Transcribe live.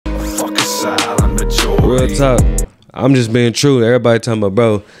fuck a silent majority. Real talk. I'm just being true. Everybody talking about,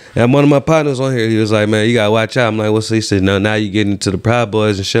 bro. And one of my partners on here, he was like, man, you gotta watch out. I'm like, what's he said? No, now you getting into the Proud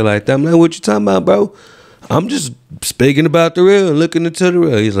Boys and shit like that. I'm like, what you talking about, bro? I'm just speaking about the real and looking into the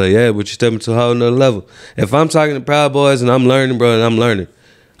real. He's like, yeah, but you stepping to a whole nother level. If I'm talking to Proud Boys and I'm learning, bro, and I'm learning,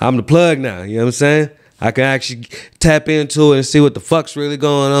 I'm the plug now. You know what I'm saying? I can actually tap into it and see what the fuck's really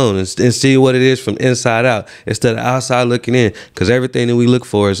going on and see what it is from inside out instead of outside looking in. Because everything that we look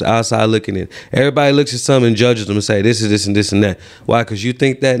for is outside looking in. Everybody looks at something and judges them and say, this is this and this and that. Why? Because you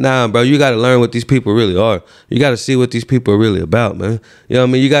think that? Nah, bro, you got to learn what these people really are. You got to see what these people are really about, man. You know what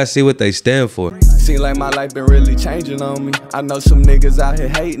I mean? You got to see what they stand for. Seem like my life been really changing on me. I know some niggas out here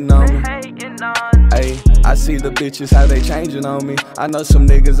hating on me. Hey, I see the bitches how they changing on me. I know some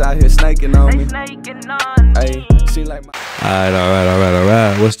niggas out here snaking on me. Hey, see like my All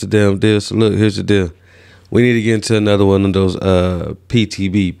right. What's the damn deal? So look, here's the deal. We need to get into another one of those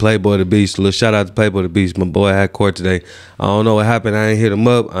PTB, Playboy the Beast. A little shout out to Playboy the Beast. My boy had court today. I don't know what happened. I ain't hit him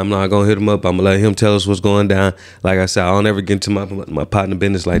up. I'm not going to hit him up. I'm going to let him tell us what's going down. Like I said, I don't ever get into my partner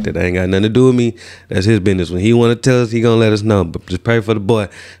business like that. That ain't got nothing to do with me. That's his business. When he want to tell us, he going to let us know. But just pray for the boy.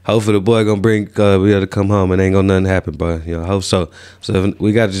 Hopefully the boy going to bring, we able to come home and ain't going to nothing happen, bro. You know, I hope so. So if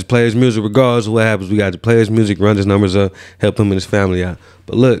we got to just play his music regardless of what happens. We got to play his music, run his numbers up, help him and his family out.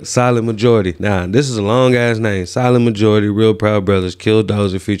 But look, Silent Majority. Now, this is a long-ass name. Silent Majority, Real Proud Brothers, Kill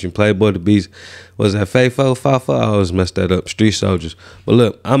Dozer, featuring Playboy the Beast. Was that Faithful? Fafa? I always messed that up. Street Soldiers. But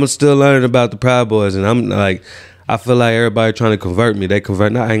look, I'm still learning about the Proud Boys, and I'm like, I feel like everybody trying to convert me. They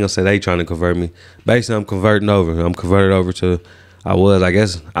convert. No, I ain't gonna say they trying to convert me. Basically, I'm converting over. I'm converted over to, I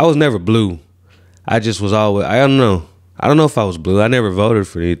guess, I was never blue. I just was always, I don't know. I don't know if I was blue. I never voted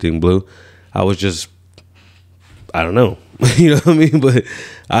for anything blue. I was just, I don't know. You know what I mean? But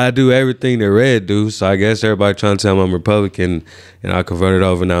I do everything that red do. So I guess everybody trying to tell me I'm Republican and I converted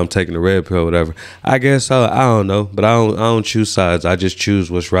over. Now I'm taking the red pill or whatever. I guess so. I don't know. But I don't choose sides. I just choose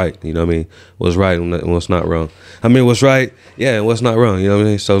what's right. You know what I mean? What's right and what's not wrong. I mean, what's right, yeah, and what's not wrong. You know what I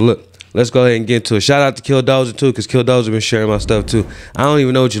mean? So look, let's go ahead and get to it. Shout out to Kill Dozer too, because Kill Dozer been sharing my stuff too. I don't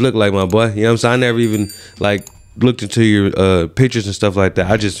even know what you look like, my boy. You know what I'm saying? I never even like looked into your pictures and stuff like that.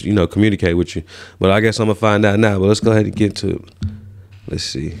 I just, you know, communicate with you. But I guess I'm gonna find out now. But let's go ahead and get to it. Let's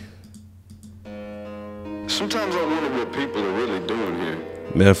see. Sometimes I wonder what people are really doing here.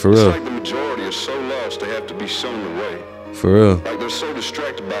 Man, for real. It's like the majority are so lost they have to be shown the way. For real. Like they're so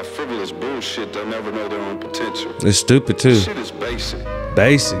distracted by frivolous bullshit they'll never know their own potential. It's stupid too. This shit is basic.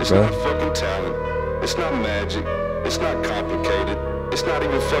 Basic, it's bro. It's not fucking talent. It's not magic. It's not complicated. It's not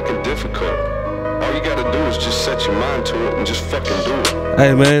even fucking difficult. All you gotta do is just set your mind to it and just fucking do it.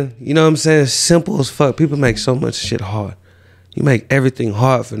 Hey man, you know what I'm saying? Simple as fuck. People make so much shit hard. You make everything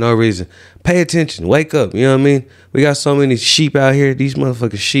hard for no reason. Pay attention. Wake up. You know what I mean? We got so many sheep out here. These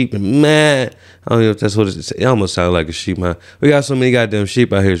motherfucking sheep. And man, I don't know if that's what it is. It almost sounds like a sheep, man. We got so many goddamn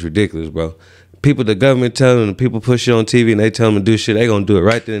sheep out here. It's ridiculous, bro. People, the government tell them, the people push it on TV and they tell them to do shit. They gonna do it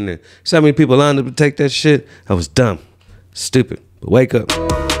right then and there. See how many people lined up to take that shit? That was dumb. Stupid. But wake up.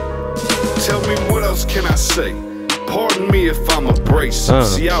 Tell me what else can I say? Pardon me if I'm abrasive.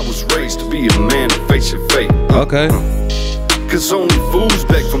 See, I was raised to be a man and face your fate. Okay. Cause only fools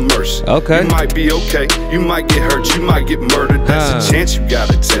beg for mercy. Okay. You might be okay, you might get hurt, you might get murdered. That's a chance you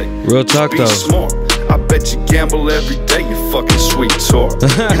gotta take. Real talk, though. Be smart. I bet you gamble every day, you fucking sweetheart.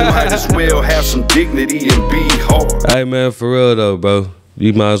 You might as well have some dignity and be hard. Hey man, for real though, bro.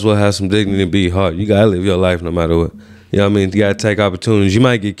 You might as well have some dignity and be hard. You gotta live your life no matter what. You know what I mean? You gotta take opportunities. You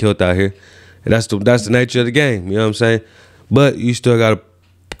might get killed out here. And that's the nature of the game. You know what I'm saying? But you still gotta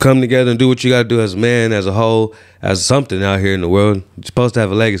come together and do what you gotta do as a man, as a whole, as something out here in the world. You're supposed to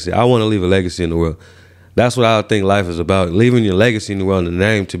have a legacy. I want to leave a legacy in the world. That's what I think life is about. Leaving your legacy in the world, and the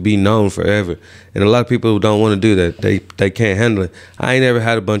name to be known forever. And a lot of people don't want to do that. They can't handle it. I ain't never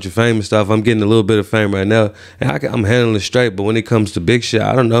had a bunch of fame and stuff. I'm getting a little bit of fame right now, and I'm handling it straight. But when it comes to big shit,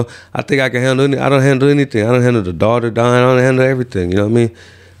 I don't know. I think I can handle anything. I don't handle anything. I don't handle the daughter dying. I don't handle everything. You know what I mean?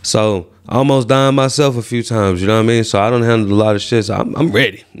 So I almost dying myself a few times, you know what I mean? So I don't handle a lot of shit, so I'm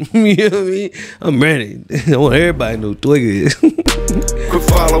ready. You know what I mean? I'm ready. I want everybody to know who Twigga is. Quit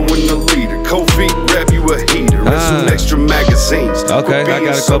following the leader. Cold feet, grab you a heater and some extra magazines. Okay, I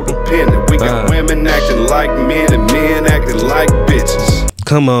got a couple. We got women acting like men and men acting like bitches.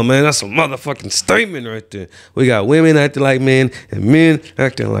 Come on, man. That's a motherfucking statement right there. We got women acting like men and men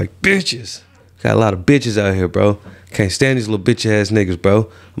acting like bitches. Got a lot of bitches out here, bro. Can't stand these little bitch ass niggas, bro.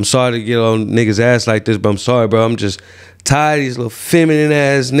 I'm sorry to get on niggas ass like this, but I'm sorry, bro. I'm just tired of these little feminine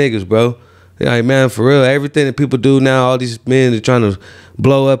ass niggas, bro. Like, man, for real, everything that people do now, all these men that trying to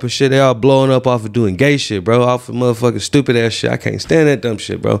blow up and shit, they all blowing up off of doing gay shit, bro. Off of motherfucking stupid ass shit. I can't stand that dumb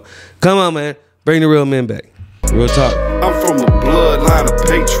shit, bro. Come on, man. Bring the real men back. Real talk. I'm from a bloodline of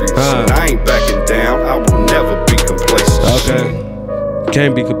patriots, and I ain't backing down. I will never be complacent. Okay.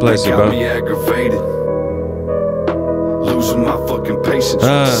 Can't be complacent, bro. Got me aggravated. Losing my fucking patience with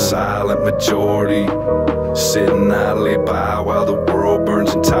the silent majority. Sitting idly by while the world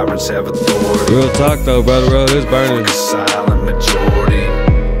burns and tyrants have authority. Real talk though, brother. Real is burning. Silent majority.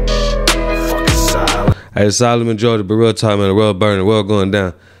 Fucking silent. Hey, the silent majority, but real talk, man. The world burning. The world going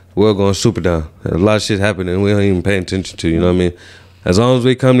down. The world going super down. There's a lot of shit happening we don't even pay attention to, you know what I mean? As long as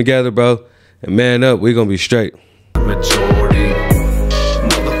we come together, bro, and man up, we gonna be straight. Majority.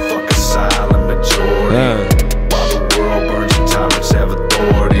 Motherfucking silent majority. While the world burns and tyrants have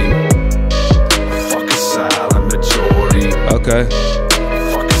authority. Fucking silent majority. Okay.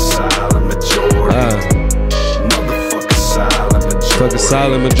 Fucking silent majority. Motherfucking silent majority. Fucking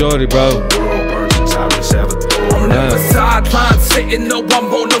silent majority, bro. The world burns and tyrants have authority. Sidelines, sitting, no,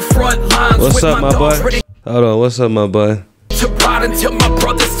 I'm on the front lines. What's up, my boy? Hold on, what's up, my boy? To ride until my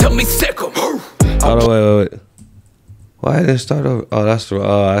brothers tell me sick 'em. Hold on, wait. Why I didn't start over? Oh, that's the.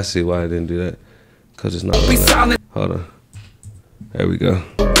 Oh, I see why I didn't do that. Cause it's not. Be silent. Hold on. There we go.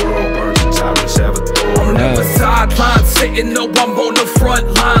 The world burns and tyrants have authority. Never sidelines, sitting, no, I'm on the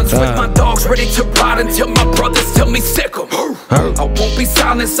front lines. With my dogs ready to ride until my brothers tell me sick 'em. I won't be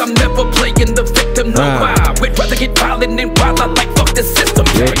silenced, I'm never playing the victim. No, I would rather get violent and wild. I like fuck the system.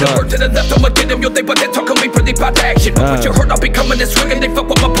 Word to the left, I'ma get them. Yo, they but they talking me pretty about action. But you heard I'll be coming this swing and they fuck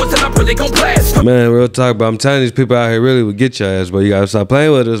with my boys and I'm really gon' blast. Man, real talk, bro. I'm telling these people out here really would get your ass, bro. You gotta stop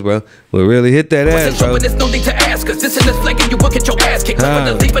playing with us, bro. We'll really hit that ass, bro. There's no need to ask, cause this in this flag and you will get your ass kicked. I'm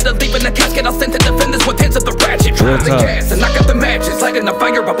gonna leave in the casket. I'll send to defenders with tens of the ratchet. Drive the gas and I got the matches. Lighting the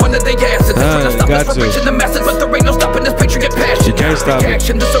fire up under the asses. Trying to stop us from reaching the masses, but there ain't no stopping this patriot passion. You can't stop it.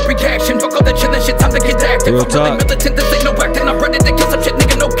 There's a reaction. Fuck all that shit, that shit, time to get active. Real I'm talk. really militant, this ain't no acting. I'm ready to kill some shit,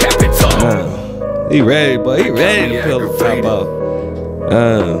 nigga, no cap it. So He ready, boy. He ready to pull the top off.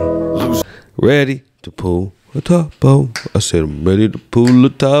 Ready to pull the top off. I said I'm ready to pull the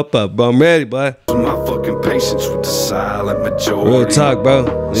top off, bro. I'm ready, boy. My fucking patience with the silent majority. Real talk,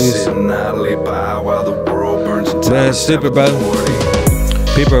 bro. Sitting idly by while the world burns and Man, tyrants have stupid, bro. authority.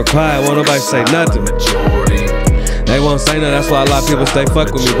 People are quiet. Won't nobody say nothing. They won't say nothing. That's why a lot of people stay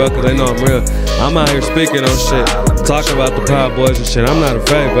fuck with me, bro, because they know I'm real. I'm out here speaking on shit, talking about the Proud Boys and shit. I'm not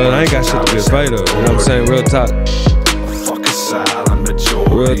afraid, bro. I ain't got shit to be afraid of. You know what I'm saying? Real talk.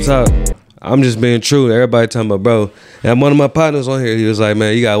 Real talk. I'm just being true. Everybody talking about, bro. And one of my partners on here, he was like,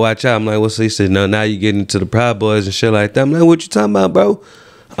 man, you gotta watch out. I'm like, what's he said? No, now you getting into the Proud Boys and shit like that. I'm like, what you talking about, bro?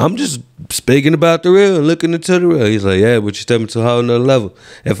 I'm just speaking about the real and looking into the real. He's like, yeah, but you stepping to a whole nother level.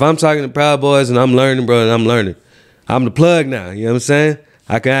 If I'm talking to Proud Boys and I'm learning, bro, and I'm learning, I'm the plug now. You know what I'm saying?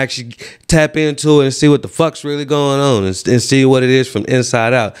 I can actually tap into it and see what the fuck's really going on and see what it is from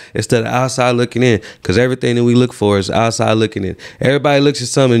inside out instead of outside looking in, because everything that we look for is outside looking in. Everybody looks at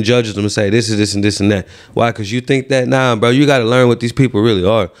something and judges them and say this is this and this and that. Why? Because you think that? Nah, bro, you got to learn what these people really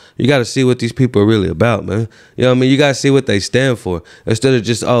are. You got to see what these people are really about, man. You know what I mean? You got to see what they stand for instead of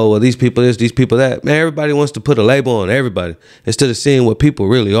just, oh, well, these people this, these people that. Man, everybody wants to put a label on everybody instead of seeing what people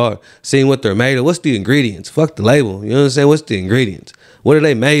really are, seeing what they're made of. What's the ingredients? Fuck the label. You know what I'm saying? What's the ingredients? What are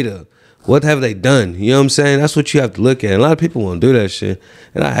they made of? What have they done? You know what I'm saying? That's what you have to look at. And a lot of people won't do that shit.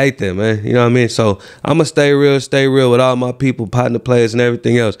 And I hate that, man. You know what I mean? So I'm going to stay real with all my people, partner players and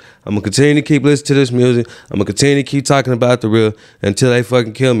everything else. I'm going to continue to keep listening to this music. I'm going to continue to keep talking about the real until they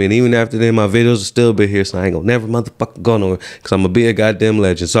fucking kill me. And even after then, my videos will still be here. So I ain't going to never motherfucking go nowhere because I'm going to be a goddamn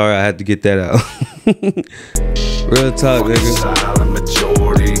legend. Sorry, I had to get that out. Real talk,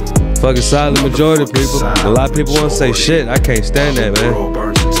 nigga. Fucking silent majority, people. A lot of people want to say shit. I can't stand that, man.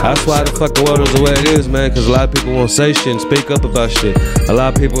 That's why the fucking world is the way it is, man, because a lot of people won't say shit and speak up about shit. A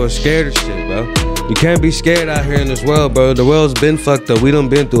lot of people are scared of shit, bro. You can't be scared out here in this world, bro. The world's been fucked up. We done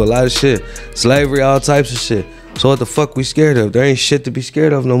been through a lot of shit. Slavery, all types of shit. So what the fuck we scared of? There ain't shit to be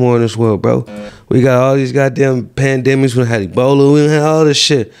scared of no more in this world, bro. We got all these goddamn pandemics. We had Ebola. We had all this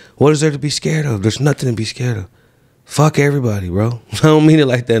shit. What is there to be scared of? There's nothing to be scared of. Fuck everybody, bro. I don't mean it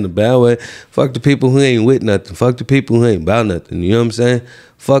like that in a bad way. Fuck the people who ain't with nothing. Fuck the people who ain't about nothing. You know what I'm saying?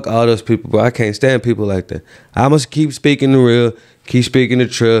 Fuck all those people, bro. I can't stand people like that. I must keep speaking the real, keep speaking the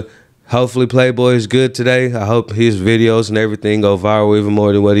truth. Hopefully Playboy is good today. I hope his videos and everything go viral even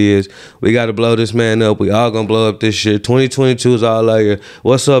more than what he is. We got to blow this man up. We all going to blow up this shit. 2022 is all out here.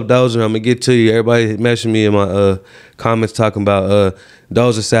 What's up, Dozer? I'm going to get to you. Everybody messaging me in my comments talking about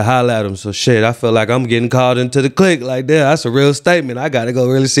Dozer said holla at him. So shit, I feel like I'm getting called into the clique. Like, damn, that's a real statement. I gotta go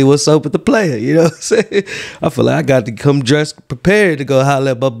really see what's up with the player. You know what I'm saying? I feel like I got to come dressed prepared to go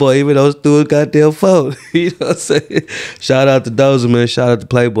holla at my boy, even though it's through a goddamn phone. You know what I'm saying? Shout out to Dozer, man. Shout out to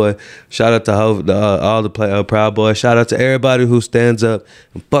Playboy. Shout out to all the Proud Boys. Shout out to everybody who stands up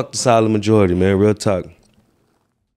and fuck the silent majority, man. Real talk.